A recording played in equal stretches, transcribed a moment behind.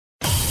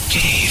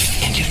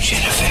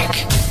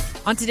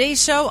On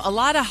today's show, a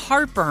lot of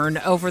heartburn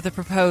over the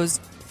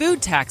proposed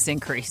food tax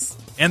increase.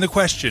 And the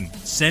question,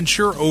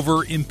 censure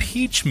over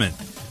impeachment.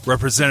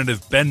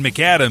 Representative Ben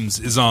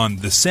McAdams is on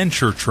the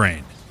censure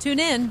train.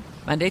 Tune in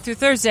Monday through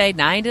Thursday,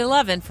 9 to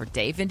 11 for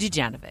Dave and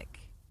Dujanovic.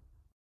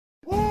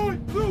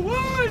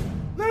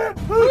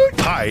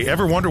 Hi,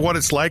 ever wonder what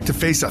it's like to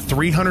face a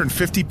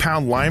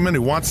 350-pound lineman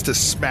who wants to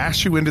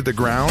smash you into the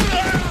ground?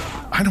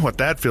 I know what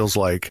that feels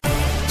like.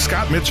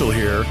 Scott Mitchell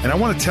here, and I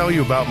want to tell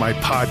you about my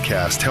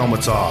podcast,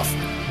 Helmets Off,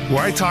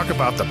 where I talk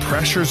about the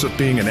pressures of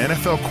being an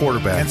NFL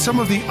quarterback and some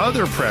of the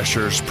other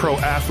pressures pro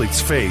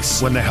athletes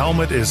face when the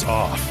helmet is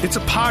off. It's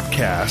a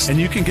podcast, and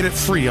you can get it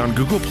free on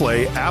Google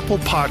Play, Apple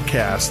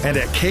Podcasts, and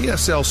at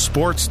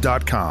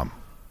KSLSports.com.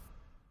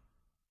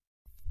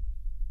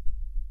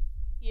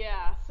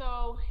 Yeah,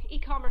 so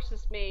e-commerce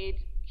has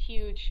made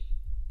huge,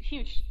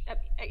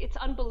 it's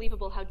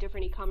unbelievable how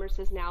different e-commerce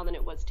is now than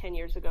it was 10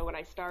 years ago when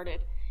I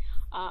started.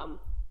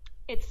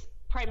 It's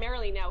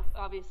primarily now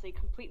obviously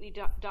completely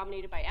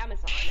dominated by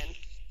Amazon, and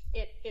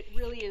it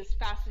really is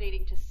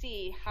fascinating to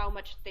see how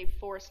much they've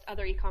forced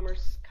other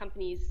e-commerce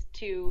companies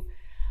to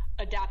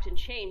adapt and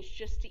change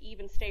just to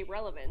even stay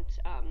relevant.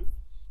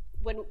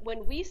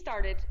 When we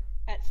started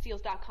at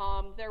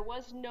Steals.com, there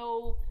was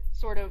no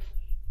sort of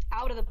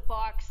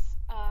out-of-the-box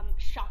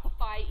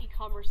Shopify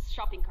e-commerce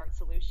shopping cart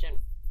solution.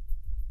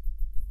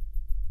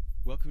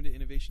 Welcome to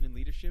Innovation and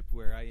Leadership,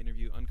 where I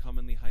interview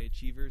uncommonly high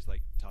achievers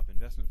like top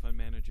investment fund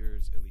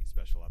managers, elite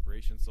special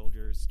operations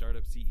soldiers,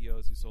 startup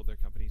CEOs who sold their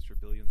companies for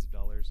billions of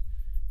dollars,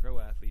 pro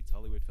athletes,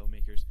 Hollywood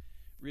filmmakers,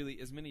 really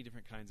as many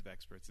different kinds of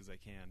experts as I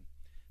can.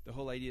 The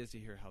whole idea is to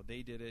hear how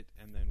they did it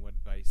and then what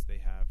advice they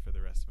have for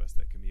the rest of us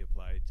that can be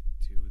applied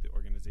to the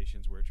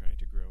organizations we're trying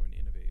to grow and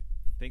innovate.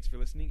 Thanks for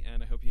listening,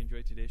 and I hope you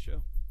enjoyed today's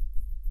show.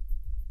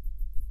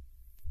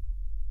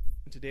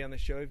 Today on the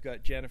show, we've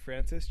got Jana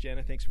Francis.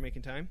 Jana, thanks for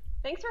making time.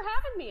 Thanks for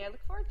having me. I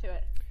look forward to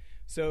it.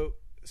 So,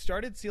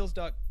 started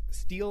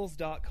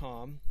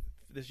Steals.com.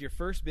 This is your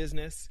first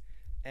business,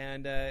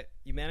 and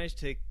you managed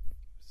to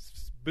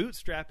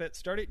bootstrap it,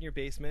 start it in your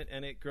basement,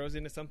 and it grows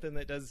into something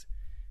that does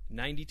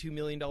 $92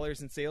 million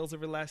in sales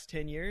over the last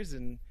 10 years.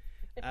 And,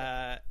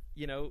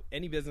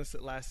 any business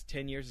that lasts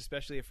 10 years,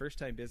 especially a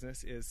first-time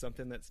business, is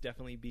something that's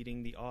definitely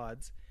beating the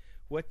odds.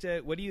 What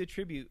do you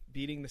attribute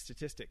beating the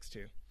statistics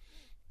to?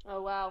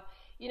 Oh, wow.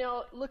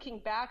 Looking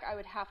back, I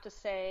would have to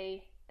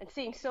say, and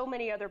seeing so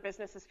many other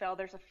businesses fail,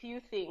 there's a few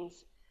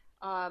things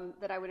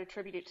that I would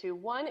attribute it to.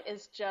 One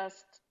is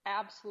just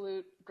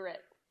absolute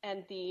grit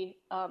and the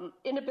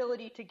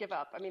inability to give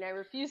up. I mean, I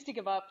refuse to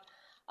give up.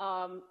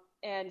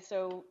 And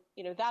so,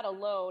 that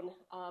alone,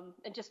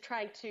 and just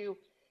trying to,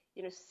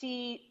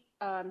 see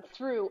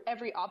through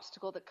every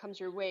obstacle that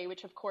comes your way,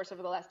 which, of course,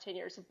 over the last 10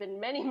 years have been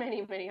many,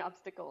 many, many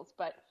obstacles,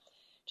 but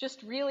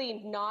just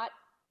really not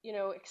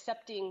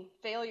accepting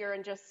failure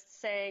and just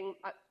saying,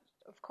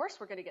 of course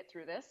we're going to get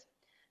through this.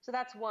 So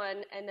that's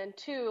one. And then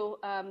two,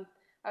 I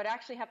would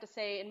actually have to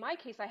say, in my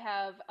case, I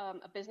have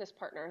a business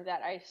partner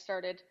that I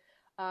started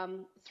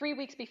 3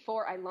 weeks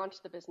before I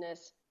launched the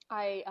business.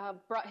 I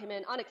brought him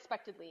in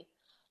unexpectedly.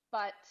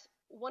 But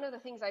one of the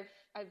things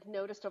I've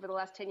noticed over the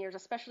last 10 years,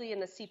 especially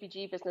in the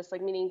CPG business,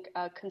 like meaning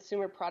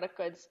consumer product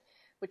goods,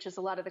 which is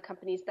a lot of the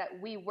companies that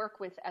we work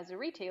with as a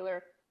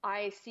retailer,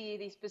 I see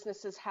these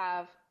businesses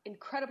have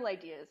incredible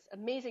ideas,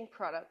 amazing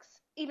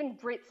products, even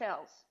great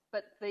sales,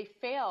 but they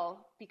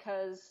fail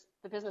because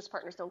the business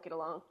partners don't get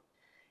along.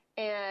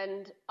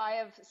 And I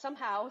have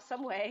somehow,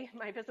 some way,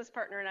 my business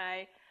partner and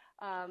I,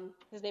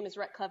 his name is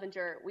Rhett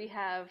Clevenger, we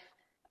have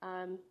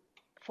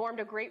formed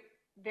a great,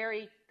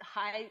 very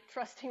high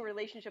trusting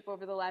relationship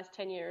over the last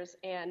 10 years.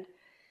 And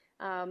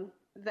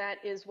that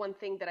is one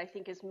thing that I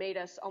think has made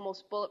us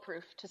almost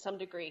bulletproof to some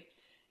degree,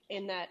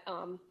 in that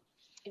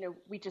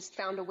we just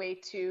found a way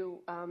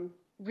to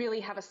really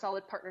have a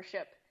solid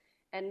partnership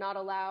and not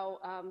allow,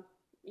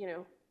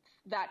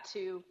 that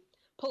to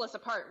pull us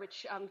apart,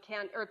 which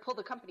can, or pull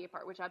the company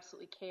apart, which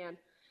absolutely can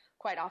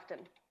quite often.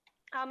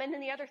 And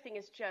then the other thing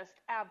is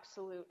just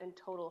absolute and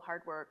total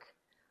hard work.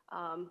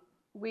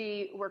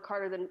 We work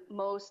harder than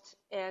most,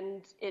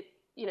 and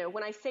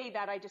when I say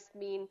that, I just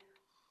mean,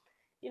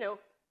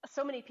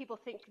 so many people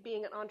think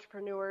being an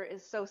entrepreneur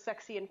is so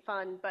sexy and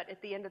fun, but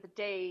at the end of the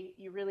day,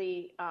 you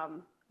really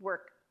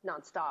work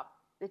nonstop.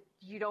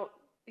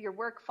 Your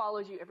work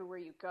follows you everywhere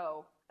you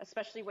go,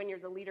 especially when you're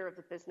the leader of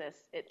the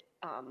business.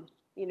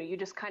 You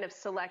just kind of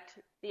select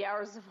the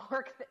hours of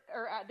work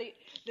or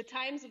the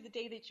times of the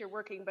day that you're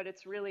working, but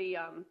it's really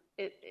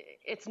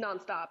it's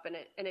nonstop,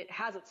 and it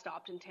hasn't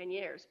stopped in 10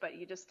 years. But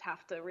you just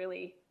have to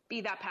really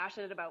be that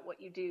passionate about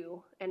what you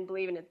do and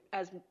believe in it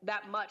as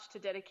that much to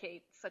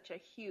dedicate such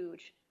a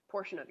huge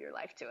portion of your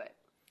life to it.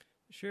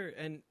 Sure.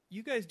 And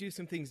you guys do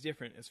some things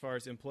different as far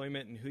as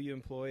employment and who you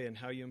employ and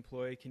how you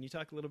employ. Can you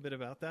talk a little bit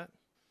about that?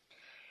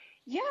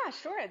 Yeah,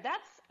 sure.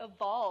 That's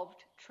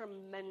evolved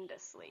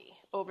tremendously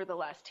over the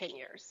last 10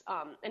 years.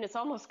 And it's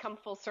almost come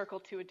full circle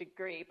to a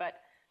degree, but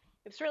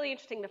it's really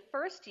interesting. The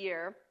first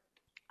year,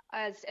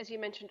 as you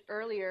mentioned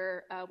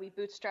earlier, we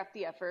bootstrapped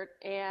the effort,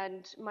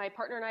 and my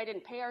partner and I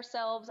didn't pay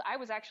ourselves. I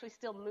was actually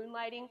still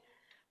moonlighting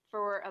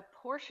for a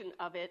portion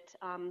of it.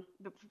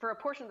 For a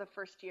portion of the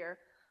first year,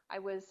 I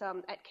was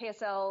at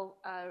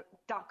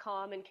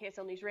KSL.com and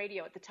KSL News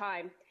Radio at the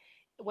time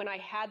when I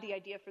had the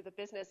idea for the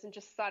business, and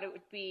just thought it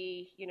would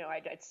be,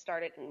 I'd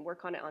start it and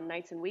work on it on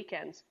nights and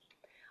weekends.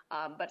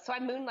 But so I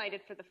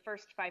moonlighted for the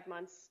first 5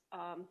 months.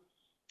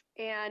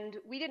 And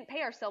we didn't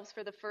pay ourselves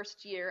for the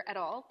first year at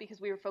all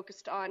because we were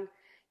focused on,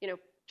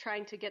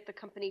 trying to get the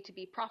company to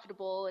be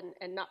profitable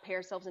and not pay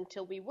ourselves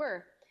until we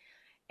were.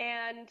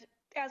 And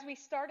as we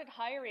started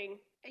hiring,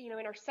 in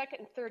our second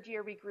and third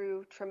year, we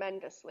grew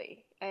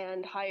tremendously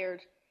and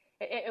hired.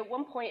 At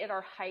one point at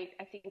our height,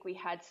 I think we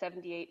had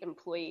 78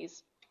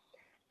 employees.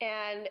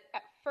 And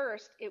at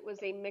first, it was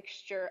a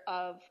mixture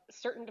of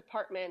certain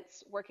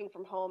departments working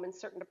from home and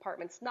certain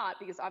departments not,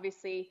 because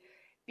obviously,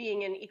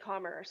 being in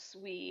e-commerce,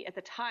 at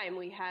the time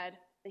we had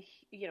a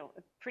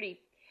pretty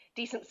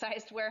decent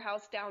sized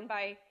warehouse down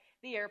by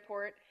the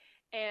airport,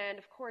 and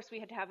of course we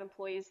had to have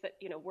employees that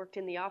worked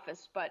in the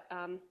office. But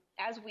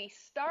as we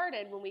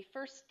started, when we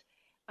first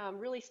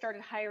really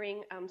started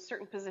hiring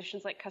certain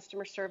positions like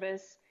customer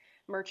service,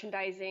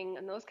 merchandising,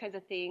 and those kinds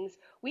of things,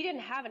 we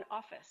didn't have an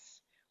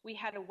office. We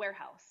had a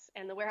warehouse,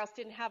 and the warehouse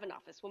didn't have an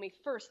office when we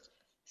first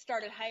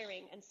started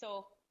hiring, and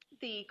so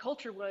the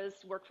culture was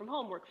work from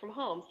home.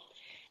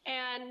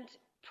 And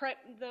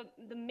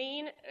the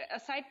main,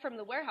 aside from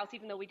the warehouse,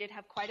 even though we did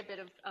have quite a bit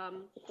of,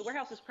 the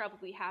warehouse was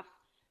probably half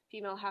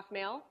female, half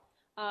male,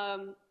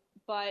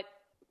 but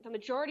the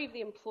majority of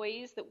the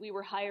employees that we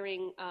were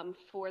hiring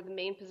for the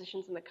main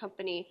positions in the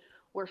company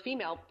were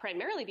female,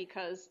 primarily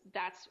because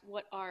that's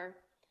what our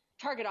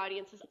target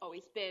audience has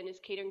always been, is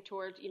catering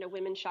towards,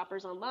 women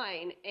shoppers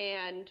online.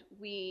 And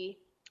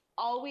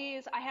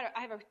I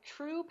have a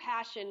true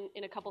passion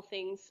in a couple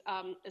things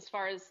as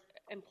far as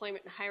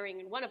employment and hiring,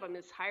 and one of them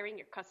is hiring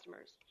your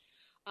customers.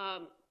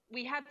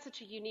 We had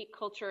such a unique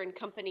culture and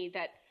company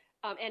that,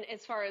 and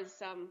as far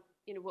as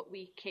what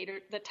we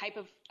catered, the type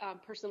of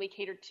person we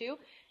catered to,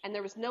 and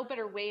there was no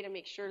better way to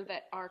make sure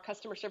that our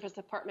customer service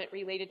department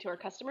related to our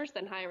customers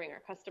than hiring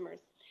our customers.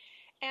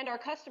 And our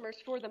customers,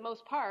 for the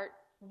most part,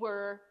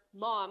 were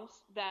moms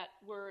that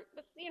were,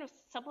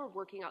 some were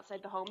working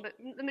outside the home, but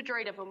the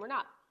majority of them were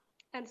not.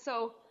 And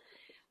so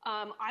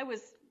I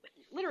was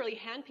literally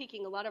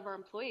handpicking a lot of our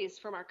employees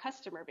from our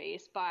customer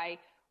base by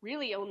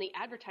really only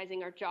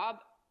advertising our job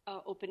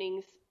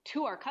openings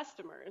to our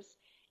customers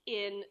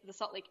in the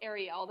Salt Lake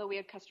area, although we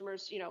had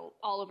customers,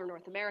 all over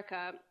North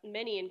America,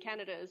 many in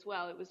Canada as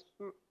well. It was,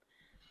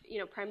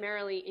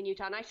 primarily in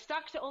Utah. And I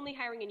stuck to only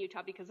hiring in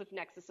Utah because of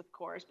Nexus, of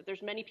course, but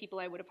there's many people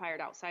I would have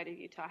hired outside of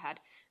Utah had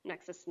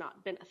Nexus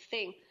not been a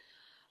thing.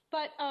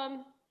 But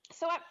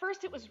so at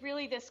first it was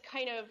really this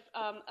kind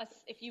of,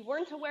 if you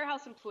weren't a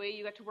warehouse employee,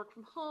 you got to work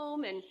from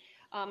home, and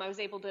I was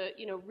able to,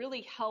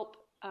 really help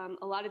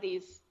a lot of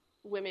these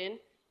women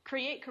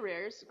create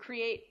careers,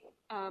 create,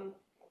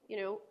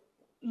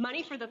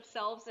 money for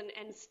themselves, and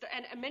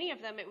many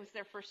of them, it was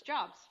their first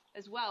jobs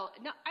as well.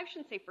 No, I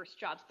shouldn't say first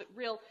jobs, but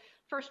real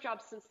first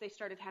jobs since they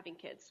started having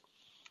kids.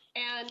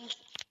 And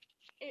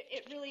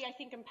it really, I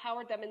think,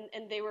 empowered them,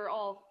 and they were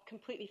all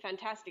completely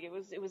fantastic. It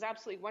was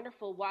absolutely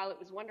wonderful while it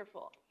was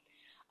wonderful.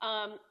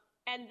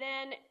 And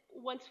then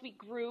once we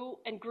grew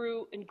and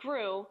grew and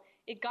grew,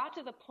 it got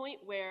to the point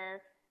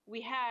where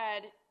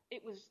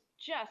it was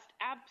just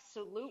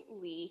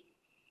absolutely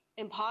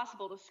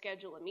impossible to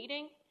schedule a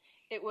meeting.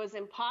 It was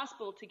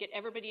impossible to get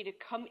everybody to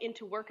come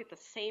into work at the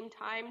same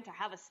time, to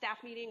have a staff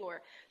meeting,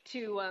 or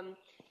to,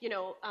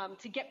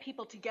 to get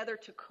people together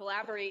to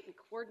collaborate and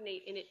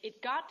coordinate. And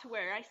it got to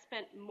where I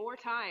spent more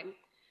time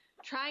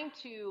trying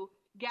to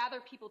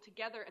gather people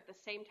together at the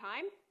same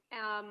time.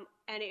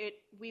 And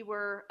we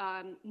were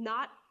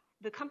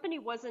the company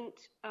wasn't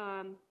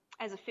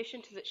as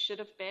efficient as it should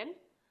have been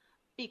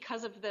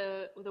because of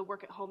the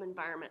work at home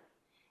environment.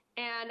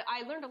 And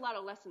I learned a lot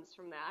of lessons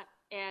from that.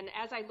 And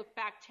as I look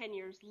back 10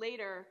 years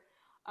later,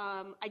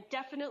 I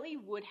definitely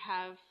would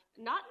have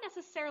not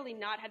necessarily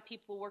not had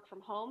people work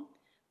from home,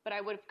 but I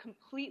would have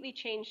completely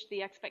changed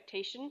the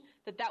expectation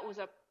that was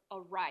a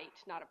right,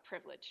 not a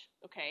privilege.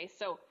 Okay,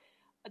 so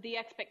the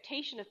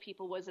expectation of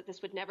people was that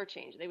this would never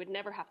change. They would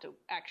never have to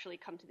actually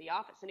come to the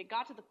office. And it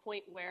got to the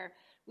point where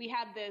we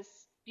had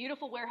this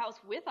beautiful warehouse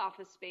with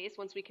office space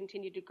once we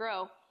continued to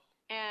grow.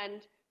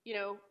 And,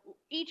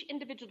 each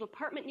individual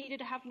department needed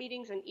to have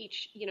meetings, and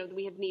each,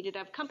 we had needed to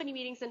have company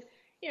meetings. And,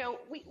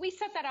 we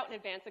set that out in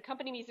advance. The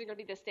company meetings are going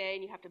to be this day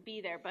and you have to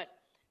be there. But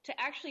to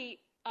actually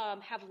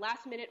have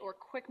last minute or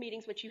quick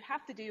meetings, which you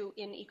have to do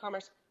in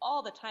e-commerce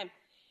all the time,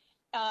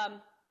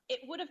 it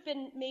would have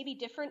been maybe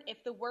different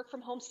if the work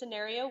from home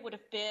scenario would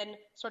have been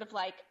sort of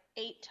like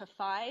 8 to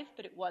 5,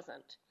 but it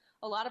wasn't.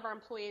 A lot of our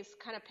employees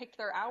kind of picked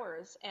their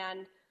hours,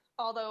 and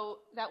although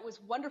that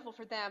was wonderful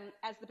for them,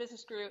 as the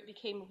business grew, it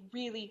became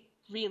really,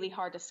 really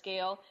hard to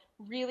scale,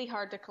 really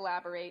hard to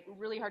collaborate,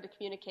 really hard to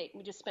communicate.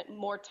 We just spent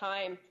more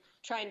time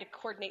trying to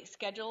coordinate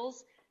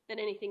schedules than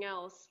anything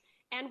else.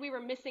 And we were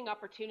missing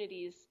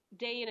opportunities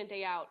day in and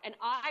day out. And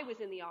I was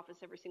in the office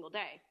every single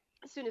day.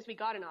 As soon as we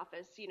got in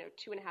office,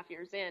 2.5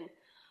 years in,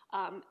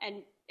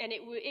 and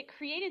it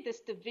created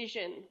this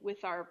division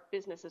with our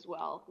business as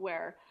well,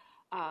 where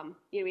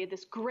we had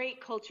this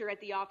great culture at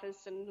the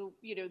office and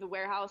the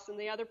warehouse, and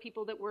the other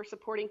people that were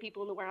supporting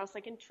people in the warehouse,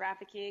 like in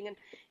trafficking and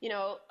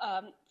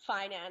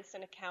finance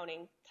and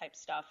accounting type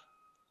stuff.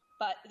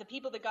 But the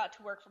people that got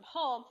to work from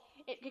home,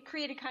 it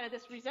created kind of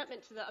this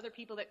resentment to the other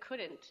people that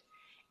couldn't.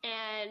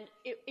 And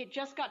it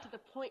just got to the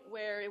point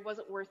where it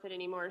wasn't worth it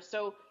anymore.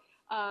 So,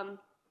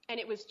 and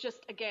it was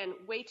just, again,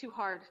 way too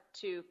hard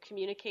to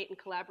communicate and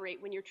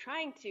collaborate when you're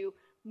trying to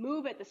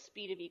move at the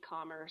speed of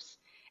e-commerce.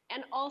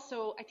 And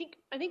also, I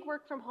think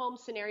work from home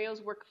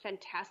scenarios work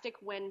fantastic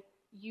when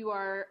you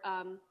are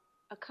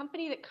a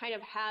company that kind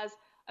of has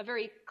a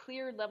very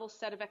clear level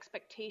set of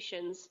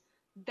expectations,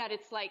 that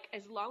it's like,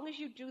 as long as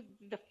you do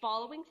the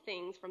following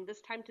things from this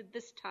time to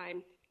this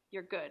time,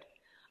 you're good.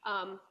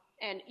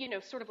 And,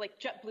 sort of like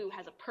JetBlue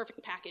has a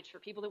perfect package for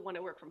people that want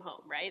to work from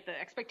home, right? The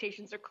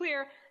expectations are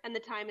clear and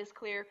the time is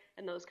clear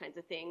and those kinds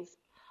of things.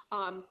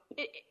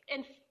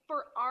 And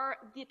for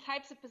the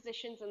types of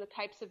positions and the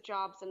types of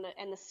jobs and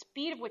the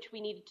speed of which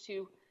we needed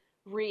to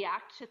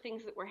react to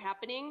things that were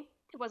happening,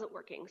 it wasn't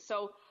working.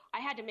 So I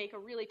had to make a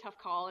really tough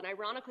call. And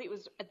ironically, it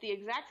was at the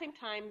exact same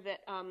time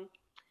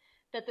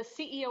that the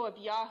CEO of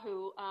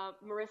Yahoo,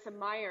 Marissa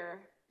Mayer,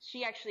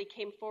 she actually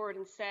came forward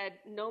and said,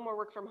 no more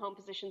work from home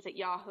positions at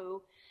Yahoo.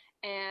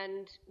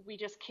 And we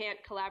just can't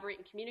collaborate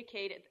and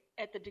communicate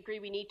at the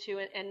degree we need to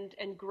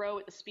and grow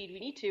at the speed we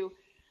need to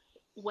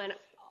when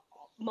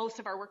most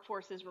of our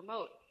workforce is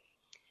remote.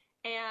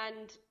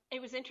 And it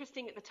was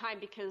interesting at the time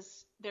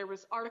because there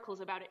was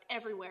articles about it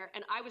everywhere,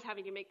 and I was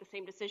having to make the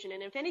same decision.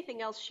 And if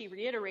anything else, she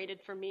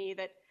reiterated for me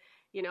that,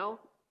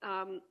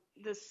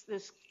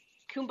 this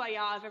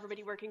kumbaya of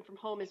everybody working from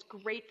home is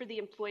great for the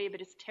employee,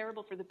 but it's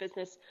terrible for the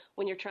business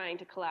when you're trying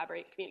to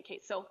collaborate and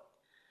communicate.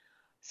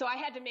 So I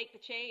had to make the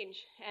change,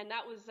 and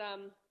that was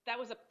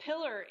a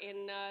pillar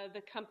in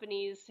the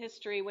company's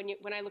history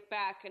when I look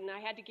back. And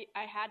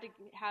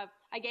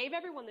I gave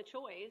everyone the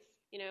choice,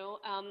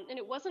 and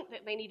it wasn't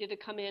that they needed to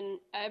come in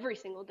every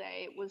single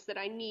day. It was that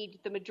I need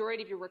the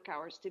majority of your work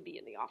hours to be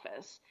in the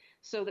office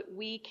so that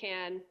we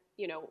can,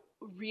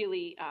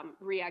 really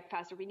react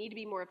faster. We need to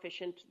be more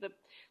efficient.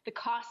 The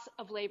costs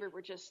of labor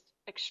were just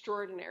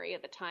extraordinary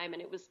at the time,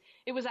 and it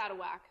was out of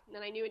whack,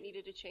 and I knew it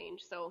needed to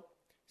change. So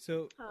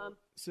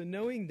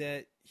knowing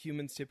that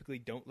humans typically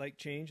don't like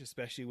change,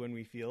 especially when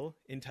we feel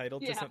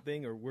entitled to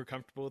something or we're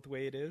comfortable with the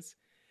way it is.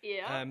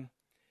 Yeah.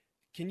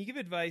 Can you give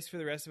advice for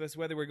the rest of us,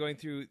 whether we're going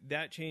through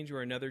that change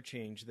or another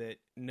change, that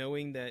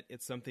knowing that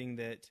it's something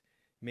that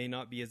may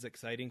not be as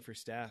exciting for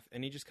staff,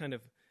 any just kind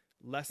of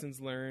lessons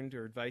learned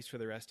or advice for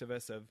the rest of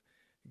us of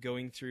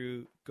going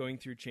through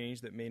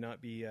change that may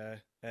not be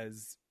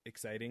as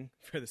exciting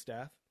for the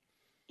staff?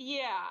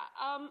 Yeah.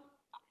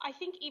 I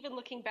think even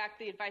looking back,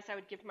 the advice I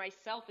would give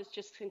myself is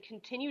just to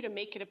continue to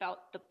make it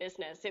about the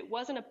business. It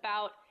wasn't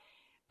about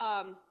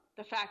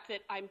the fact that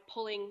I'm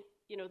pulling,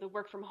 the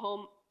work from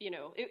home.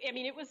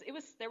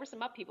 There were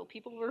some up people.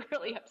 People were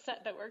really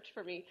upset that worked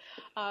for me.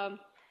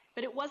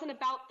 But it wasn't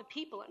about the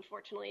people,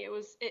 unfortunately. It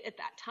was at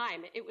that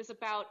time. It was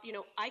about,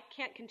 I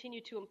can't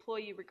continue to employ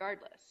you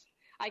regardless.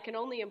 I can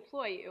only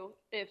employ you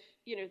if,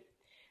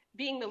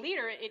 being the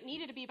leader, it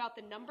needed to be about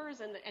the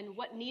numbers and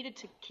what needed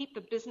to keep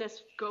the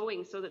business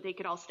going so that they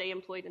could all stay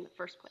employed in the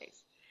first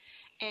place.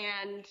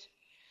 And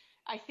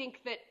I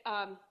think that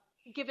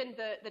given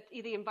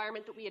the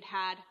environment that we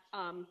had,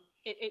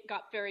 it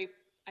got very,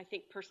 I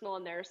think, personal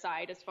on their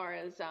side as far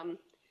as,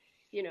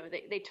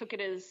 they took it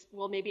as,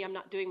 well, maybe I'm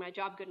not doing my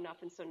job good enough,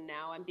 and so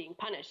now I'm being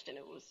punished. And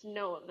it was,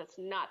 no, that's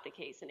not the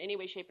case in any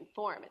way, shape, and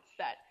form. It's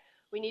that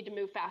we need to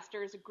move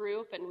faster as a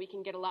group, and we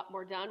can get a lot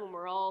more done when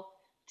we're all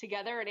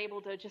together and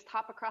able to just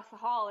hop across the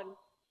hall and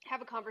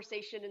have a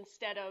conversation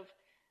instead of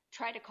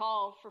try to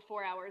call for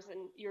 4 hours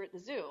and you're at the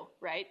zoo,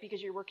 right?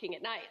 Because you're working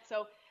at night.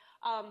 So,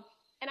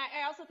 and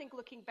I also think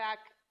looking back,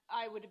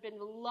 I would have been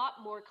a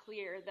lot more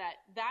clear that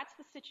that's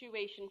the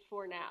situation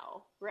for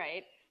now,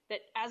 right? That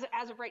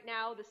as of right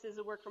now, this is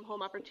a work from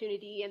home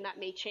opportunity and that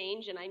may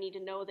change. And I need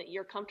to know that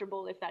you're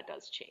comfortable if that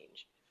does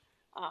change.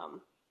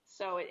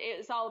 So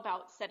it's all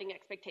about setting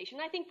expectation.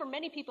 I think for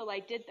many people I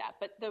did that,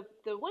 but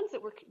the ones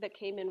that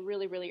came in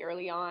really, really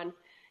early on,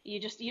 you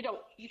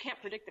can't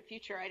predict the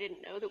future. I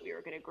didn't know that we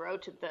were going to grow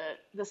to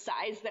the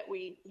size that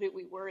we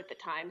were at the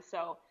time.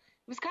 So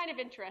it was kind of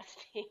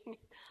interesting.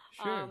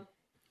 Sure.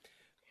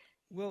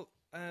 Well,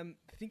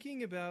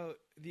 thinking about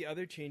the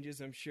other changes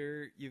I'm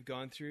sure you've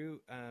gone through,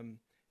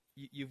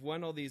 you've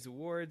won all these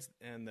awards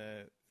and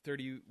the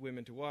 30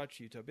 Women to Watch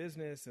Utah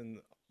Business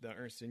and the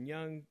Ernst &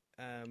 Young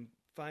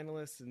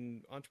finalists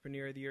and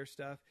Entrepreneur of the Year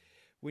stuff.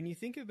 When you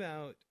think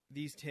about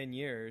these 10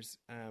 years,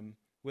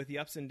 with the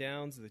ups and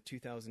downs of the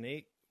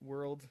 2008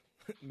 world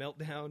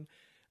meltdown,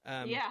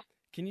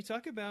 can you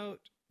talk about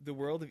the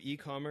world of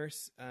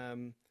e-commerce?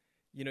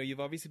 You've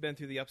obviously been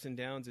through the ups and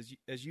downs.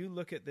 As you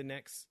look at the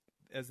next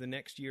as the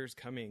next year's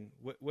coming?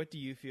 What do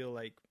you feel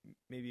like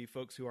maybe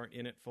folks who aren't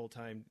in it full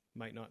time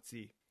might not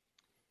see?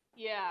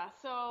 Yeah,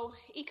 so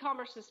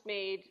e-commerce has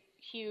made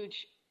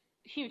huge.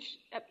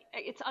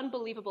 It's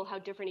unbelievable how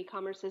different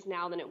e-commerce is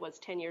now than it was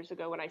 10 years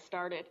ago when I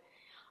started.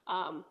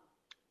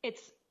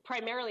 It's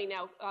primarily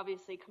now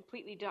obviously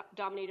completely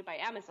dominated by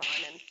Amazon,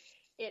 and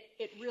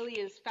it really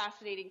is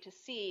fascinating to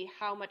see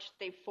how much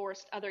they've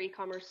forced other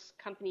e-commerce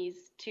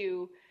companies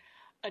to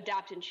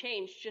adapt and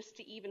change just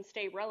to even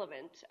stay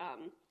relevant.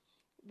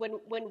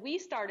 When we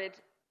started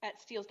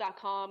at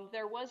Steals.com,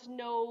 there was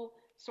no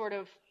sort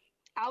of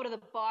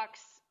out-of-the-box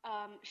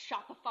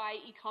Shopify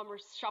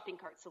e-commerce shopping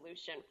cart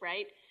solution,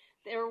 right?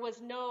 There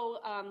was no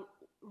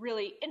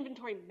really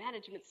inventory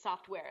management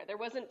software. There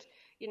wasn't,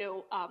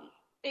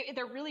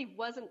 there really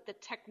wasn't the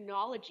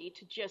technology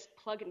to just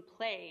plug and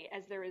play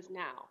as there is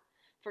now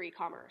for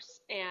e-commerce.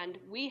 And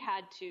we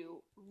had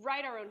to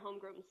write our own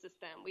homegrown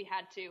system. We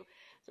had to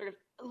sort of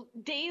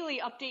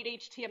daily update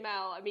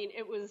HTML. I mean,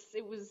 it was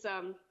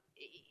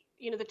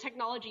the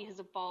technology has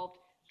evolved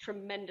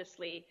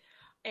tremendously.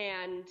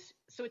 And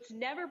so it's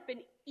never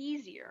been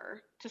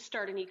easier to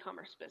start an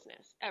e-commerce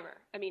business ever.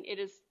 I mean,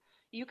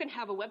 you can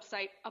have a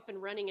website up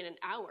and running in an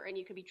hour, and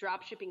you could be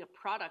drop shipping a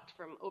product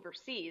from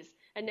overseas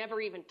and never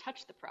even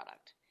touch the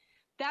product.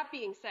 That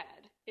being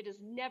said, it has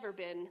never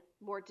been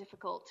more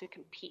difficult to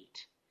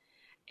compete.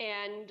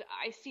 And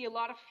I see a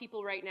lot of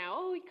people right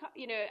now,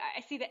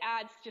 I see the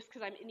ads just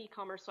because I'm in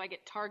e-commerce, so I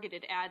get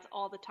targeted ads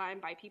all the time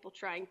by people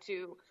trying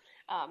to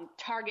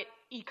target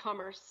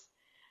e-commerce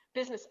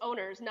business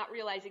owners, not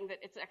realizing that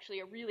it's actually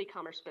a real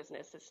e-commerce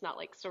business. It's not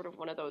like sort of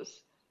one of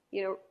those,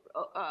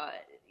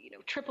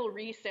 triple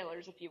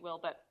resellers, if you will.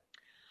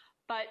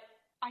 But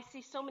I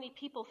see so many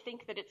people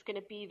think that it's going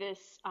to be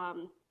this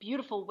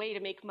beautiful way to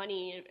make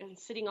money and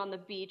sitting on the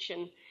beach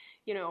and,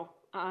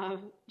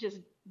 just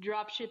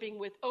drop shipping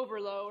with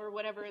Overlow or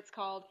whatever it's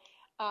called.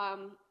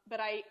 But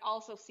I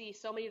also see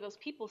so many of those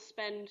people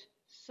spend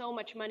so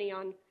much money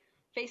on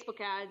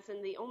Facebook ads,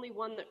 and the only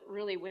one that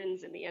really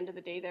wins in the end of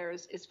the day there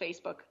is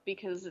Facebook,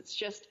 because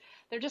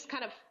they're just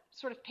kind of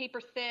sort of paper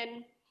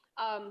thin,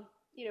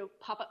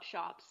 pop-up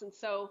shops. And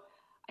so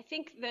I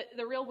think that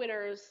the real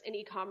winners in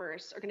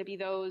e-commerce are going to be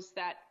those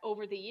that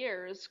over the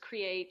years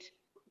create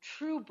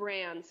true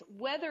brands,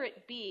 whether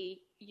it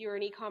be you're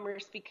in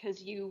e-commerce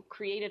because you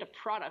created a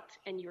product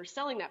and you're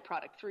selling that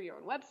product through your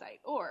own website,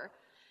 or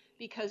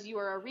because you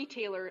are a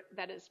retailer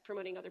that is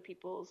promoting other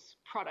people's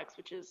products,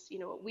 which is,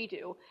 what we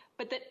do,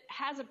 but that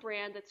has a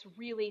brand that's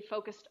really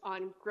focused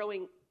on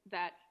growing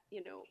that,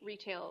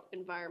 retail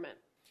environment.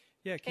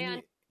 Yeah.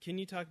 Can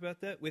you talk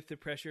about that with the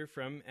pressure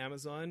from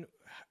Amazon?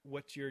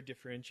 What's your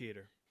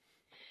differentiator?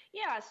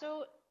 Yeah.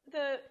 So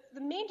the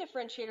main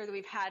differentiator that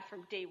we've had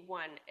from day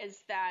one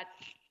is that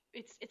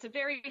it's a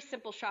very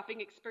simple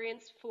shopping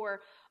experience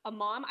for a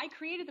mom. I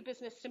created the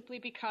business simply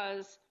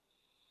because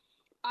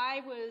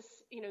I was,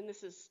 and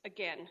this is,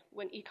 again,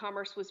 when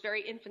e-commerce was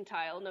very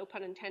infantile, no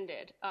pun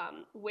intended,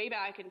 way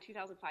back in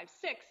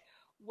 2005-06,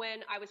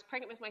 when I was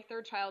pregnant with my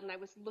third child and I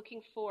was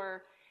looking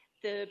for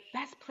the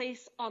best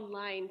place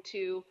online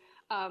to,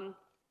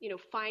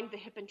 find the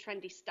hip and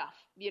trendy stuff,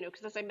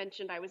 because as I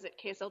mentioned, I was at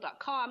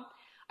KSL.com.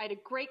 I had a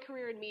great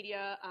career in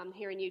media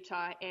here in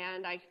Utah,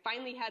 and I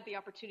finally had the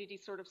opportunity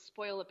to sort of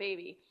spoil a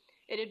baby.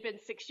 It had been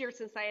 6 years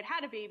since I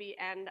had a baby,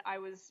 and I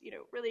was,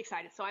 really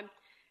excited. So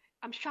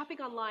I'm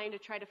shopping online to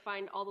try to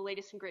find all the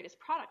latest and greatest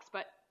products,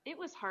 but it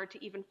was hard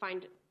to even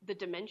find the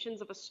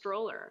dimensions of a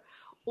stroller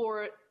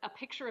or a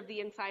picture of the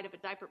inside of a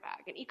diaper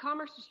bag. And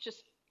e-commerce was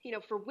just,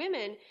 for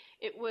women,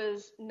 it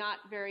was not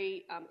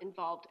very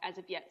involved as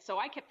of yet. So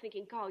I kept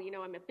thinking,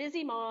 I'm a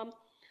busy mom.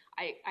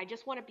 I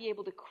just want to be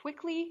able to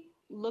quickly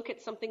look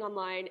at something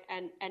online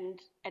and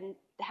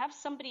have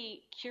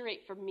somebody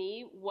curate for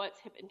me what's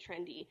hip and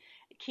trendy,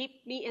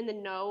 keep me in the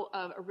know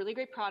of a really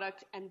great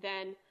product, and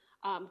then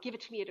give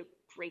it to me at a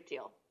great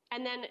deal,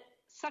 and then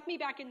suck me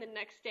back in the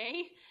next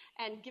day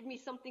and give me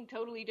something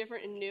totally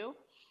different and new.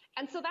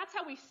 And so that's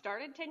how we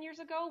started 10 years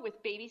ago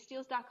with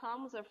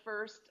BabySteals.com was our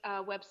first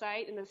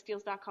website in the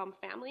Steals.com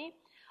family,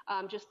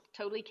 just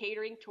totally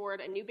catering toward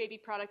a new baby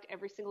product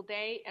every single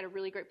day at a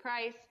really great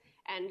price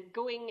and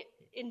going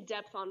in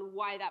depth on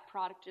why that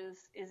product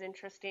is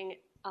interesting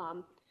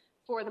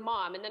for the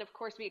mom. And then, of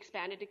course, we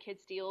expanded to Kid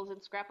Steals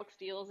and Scrapbook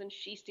Steals and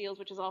She Steals,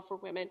 which is all for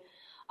women.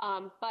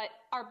 But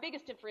our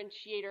biggest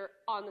differentiator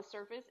on the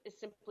surface is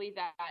simply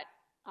that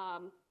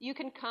you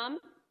can come,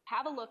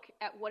 have a look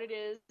at what it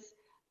is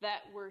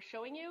that we're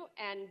showing you,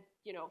 and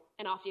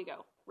off you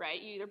go,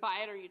 right? You either buy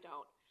it or you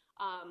don't.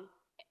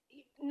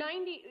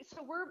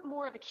 So we're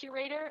more of a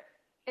curator,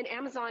 and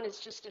Amazon is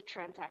just a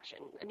transaction.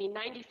 I mean,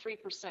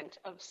 93%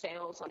 of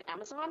sales on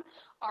Amazon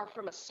are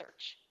from a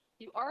search.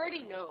 You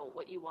already know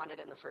what you wanted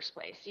in the first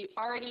place. You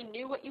already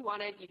knew what you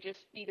wanted. You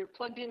just either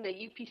plugged in the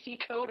UPC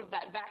code of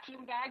that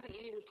vacuum bag that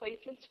you need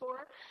replacements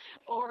for,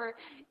 or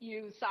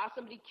you saw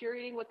somebody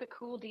curating what the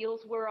cool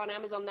deals were on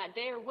Amazon that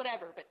day or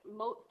whatever. But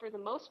for the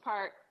most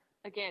part,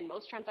 Again,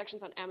 most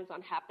transactions on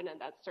Amazon happen in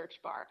that search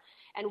bar,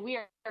 and we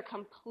are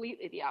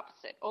completely the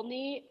opposite.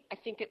 Only, I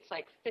think it's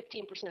like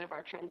 15% of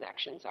our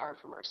transactions are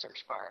from our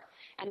search bar,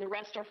 and the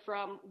rest are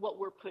from what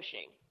we're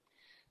pushing.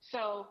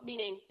 So,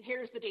 meaning,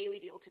 here's the daily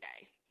deal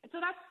today. And so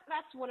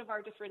that's one of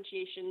our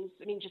differentiations.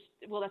 I mean,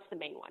 that's the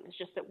main one. It's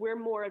just that we're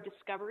more of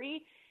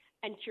discovery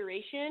and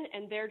curation,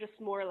 and they're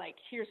just more like,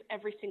 here's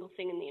every single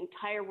thing in the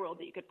entire world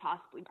that you could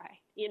possibly buy,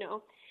 you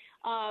know?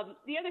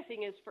 The other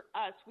thing is, for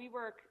us, we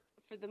work,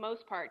 for the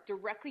most part,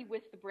 directly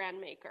with the brand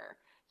maker.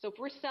 So if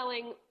we're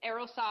selling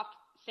Aerosoft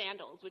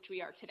sandals, which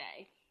we are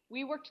today,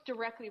 we worked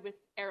directly with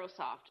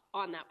Aerosoft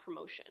on that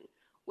promotion.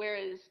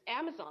 Whereas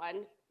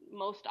Amazon,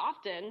 most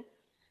often,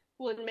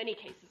 well, in many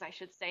cases, I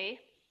should say,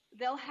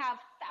 they'll have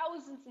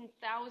thousands and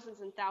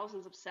thousands and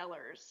thousands of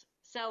sellers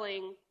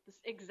selling this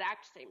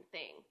exact same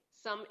thing.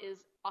 Some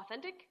is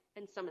authentic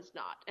and some is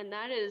not. And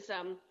that is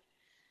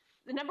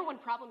the number one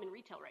problem in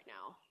retail right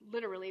now.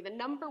 Literally, the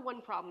number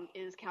one problem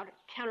is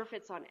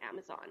counterfeits on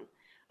Amazon.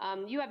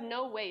 You have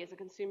no way as a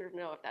consumer to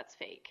know if that's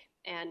fake.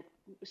 And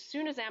as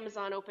soon as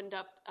Amazon opened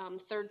up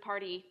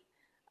third-party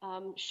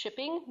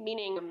shipping,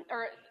 meaning,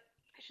 or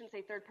I shouldn't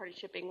say third-party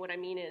shipping, what I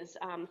mean is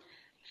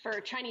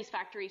for Chinese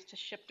factories to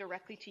ship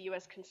directly to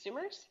U.S.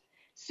 consumers.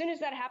 As soon as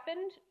that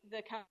happened,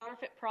 the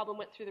counterfeit problem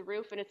went through the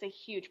roof, and it's a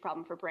huge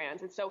problem for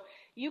brands. And so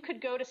you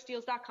could go to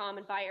Steals.com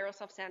and buy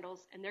Aerosoft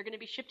sandals, and they're going to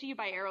be shipped to you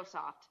by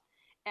Aerosoft,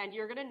 and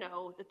you're going to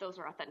know that those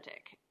are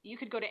authentic. You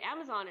could go to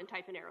Amazon and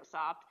type in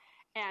Aerosoft,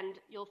 and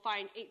you'll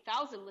find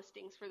 8,000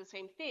 listings for the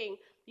same thing.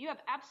 You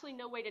have absolutely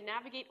no way to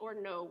navigate or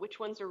know which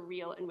ones are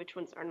real and which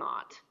ones are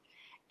not.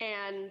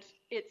 And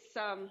it's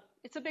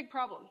a big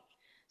problem.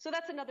 So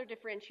that's another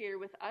differentiator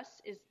with us,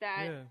 is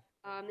that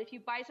if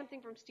you buy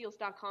something from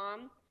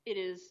Steals.com, it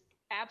is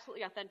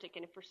absolutely authentic.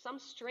 And if for some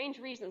strange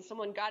reason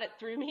someone got it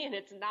through me and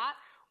it's not,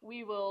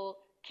 we will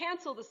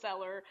cancel the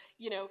seller.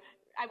 You know,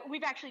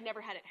 we've actually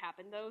never had it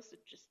happen, though, so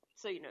just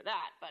so you know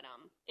that. But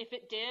if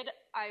it did,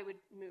 I would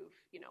move,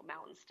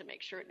 mountains to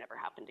make sure it never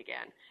happened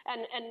again.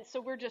 And so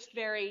we're just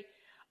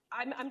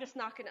I'm just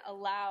not going to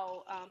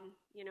allow,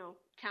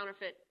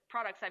 counterfeit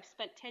products. I've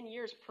spent 10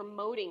 years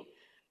promoting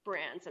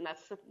brands, and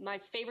that's my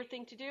favorite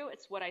thing to do.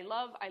 It's what I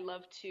love. I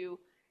love to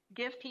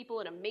give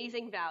people an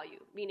amazing value,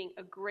 meaning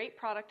a great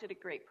product at a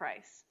great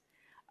price,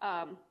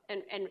 and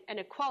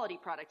a quality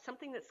product,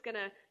 something that's going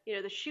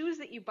to, the shoes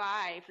that you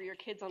buy for your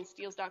kids on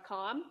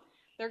Steals.com,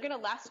 they're going to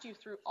last you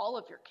through all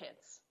of your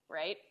kids,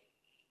 right?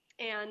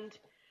 And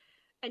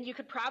you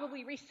could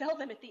probably resell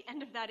them at the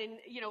end of that in,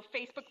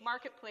 Facebook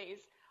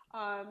Marketplace,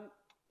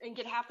 and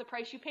get half the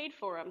price you paid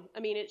for them. I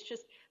mean, it's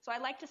just, so I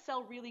like to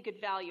sell really good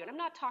value. And I'm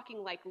not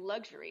talking like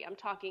luxury. I'm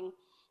talking,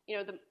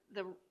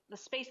 the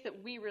space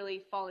that we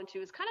really fall into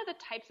is kind of the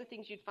types of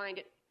things you'd find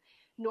at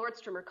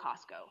Nordstrom or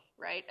Costco,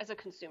 right? As a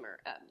consumer,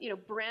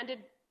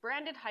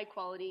 branded high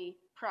quality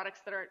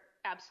products that are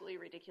absolutely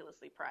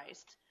ridiculously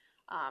priced,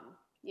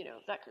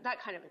 that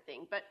kind of a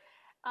thing. But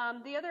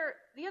the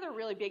other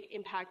really big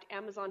impact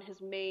Amazon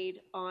has made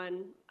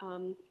on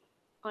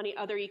the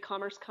other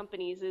e-commerce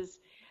companies is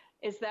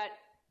that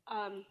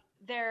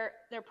their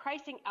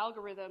pricing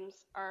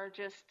algorithms are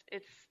just,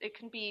 it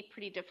can be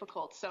pretty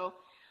difficult. So,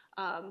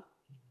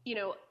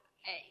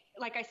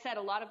 like I said,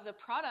 a lot of the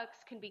products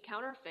can be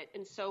counterfeit.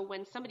 And so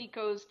when somebody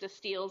goes to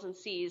Steals and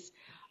sees,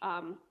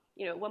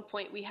 at one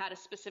point we had a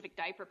specific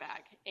diaper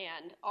bag,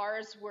 and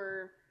ours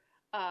were,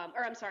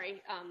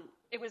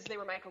 they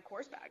were Michael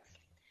Kors bags.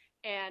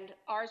 And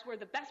ours were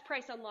the best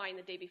price online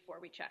the day before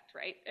we checked,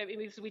 right? I mean,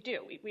 we do.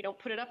 We don't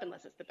put it up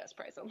unless it's the best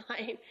price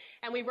online.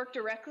 And we work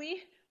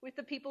directly with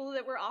the people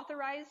that were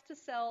authorized to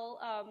sell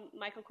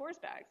Michael Kors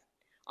bags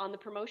on the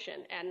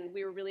promotion. And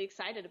we were really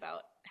excited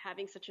about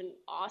having such an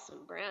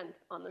awesome brand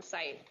on the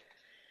site.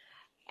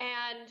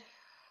 And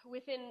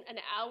within an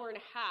hour and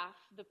a half,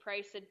 the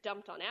price had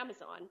dumped on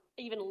Amazon,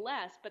 even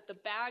less, but the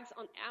bags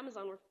on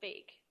Amazon were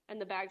fake and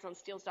the bags on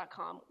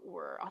Steals.com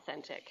were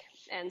authentic.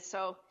 And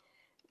so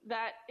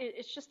that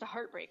it's just a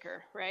heartbreaker,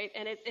 right?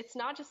 And it's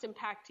not just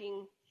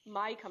impacting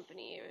my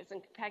company, it's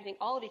impacting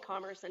all of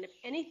e-commerce, and if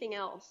anything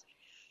else,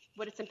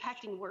 what it's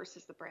impacting worse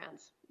is the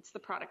brands. It's the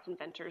product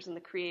inventors and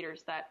the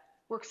creators that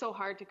work so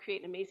hard to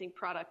create an amazing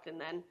product, and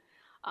then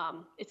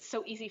it's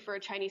so easy for a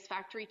Chinese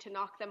factory to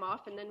knock them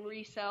off and then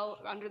resell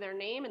under their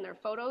name and their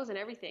photos and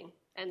everything,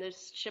 and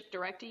just ship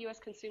direct to U.S.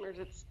 consumers.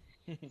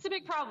 It's a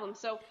big problem.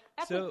 So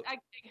that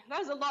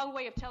was a long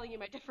way of telling you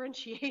my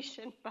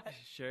differentiation, but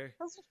sure.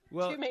 Those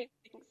are two main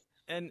things.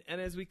 And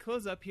as we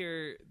close up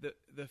here,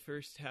 the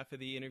first half of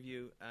the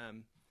interview,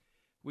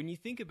 when you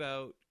think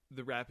about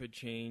the rapid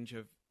change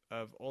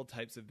of all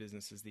types of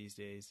businesses these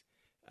days,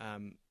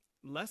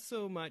 less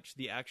so much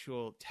the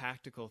actual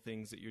tactical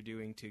things that you're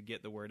doing to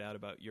get the word out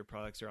about your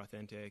products are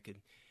authentic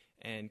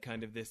and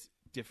kind of this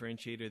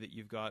differentiator that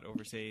you've got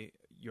over, say,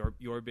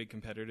 your big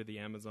competitor, the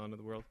Amazon of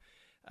the world.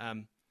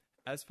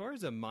 As far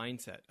as a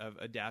mindset of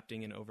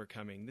adapting and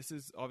overcoming, this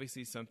is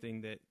obviously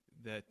something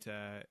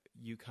that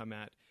you come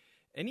at.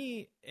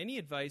 Any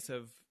advice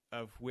of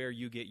where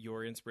you get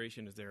your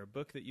inspiration? Is there a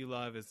book that you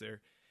love? Is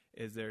there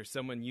Is there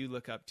someone you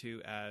look up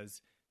to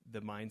as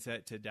the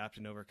mindset to adapt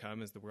and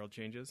overcome as the world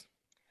changes?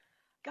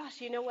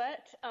 Gosh, you know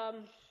what?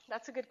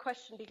 That's a good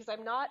question, because I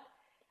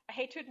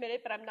hate to admit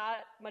it, but I'm not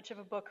much of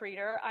a book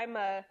reader. I'm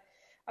a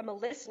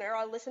listener.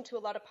 I'll listen to a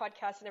lot of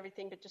podcasts and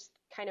everything, but just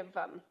kind of,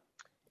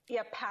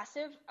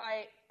 passive.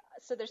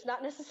 So there's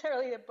not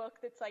necessarily a book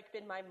that's like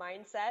been my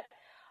mindset,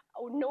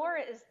 nor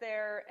is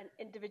there an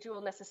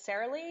individual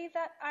necessarily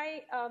that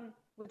I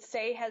would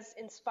say has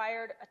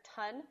inspired a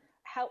ton.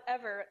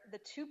 However, the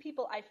two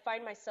people I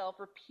find myself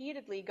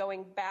repeatedly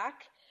going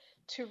back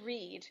to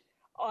read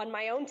on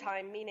my own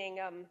time, meaning,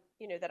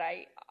 that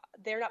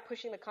they're not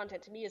pushing the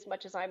content to me as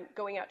much as I'm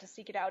going out to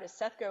seek it out, is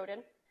Seth Godin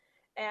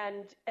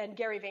and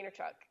Gary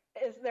Vaynerchuk.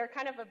 They're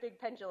kind of a big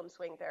pendulum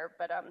swing there,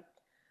 but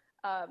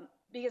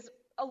because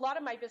a lot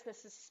of my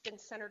business has been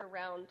centered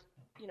around,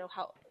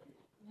 how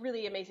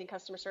really amazing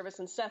customer service,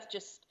 and Seth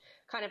just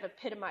kind of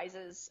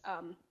epitomizes.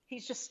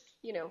 He's just,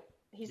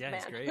 he's the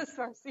man. He's great.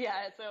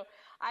 So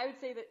I would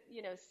say that,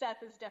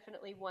 Seth is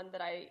definitely one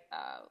that I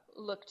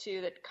look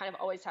to that kind of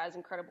always has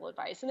incredible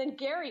advice. And then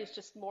Gary is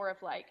just more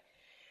of like,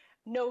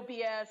 no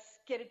BS,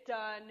 get it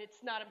done.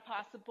 It's not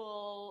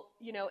impossible.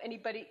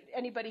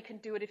 Anybody can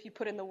do it if you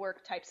put in the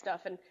work type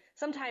stuff. And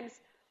sometimes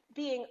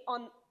being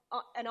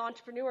an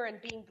entrepreneur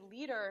and being the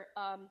leader,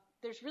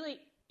 there's really,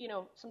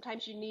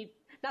 sometimes you need,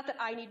 not that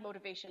I need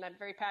motivation. I'm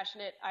very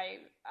passionate. I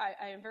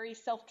am very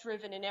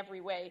self-driven in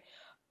every way,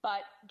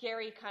 but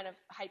Gary kind of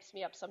hypes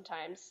me up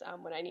sometimes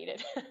when I need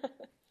it.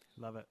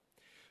 Love it.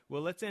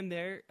 Well, let's end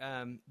there.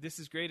 This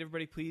is great.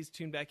 Everybody, please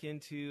tune back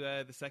into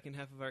the second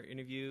half of our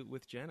interview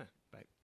with Jenna.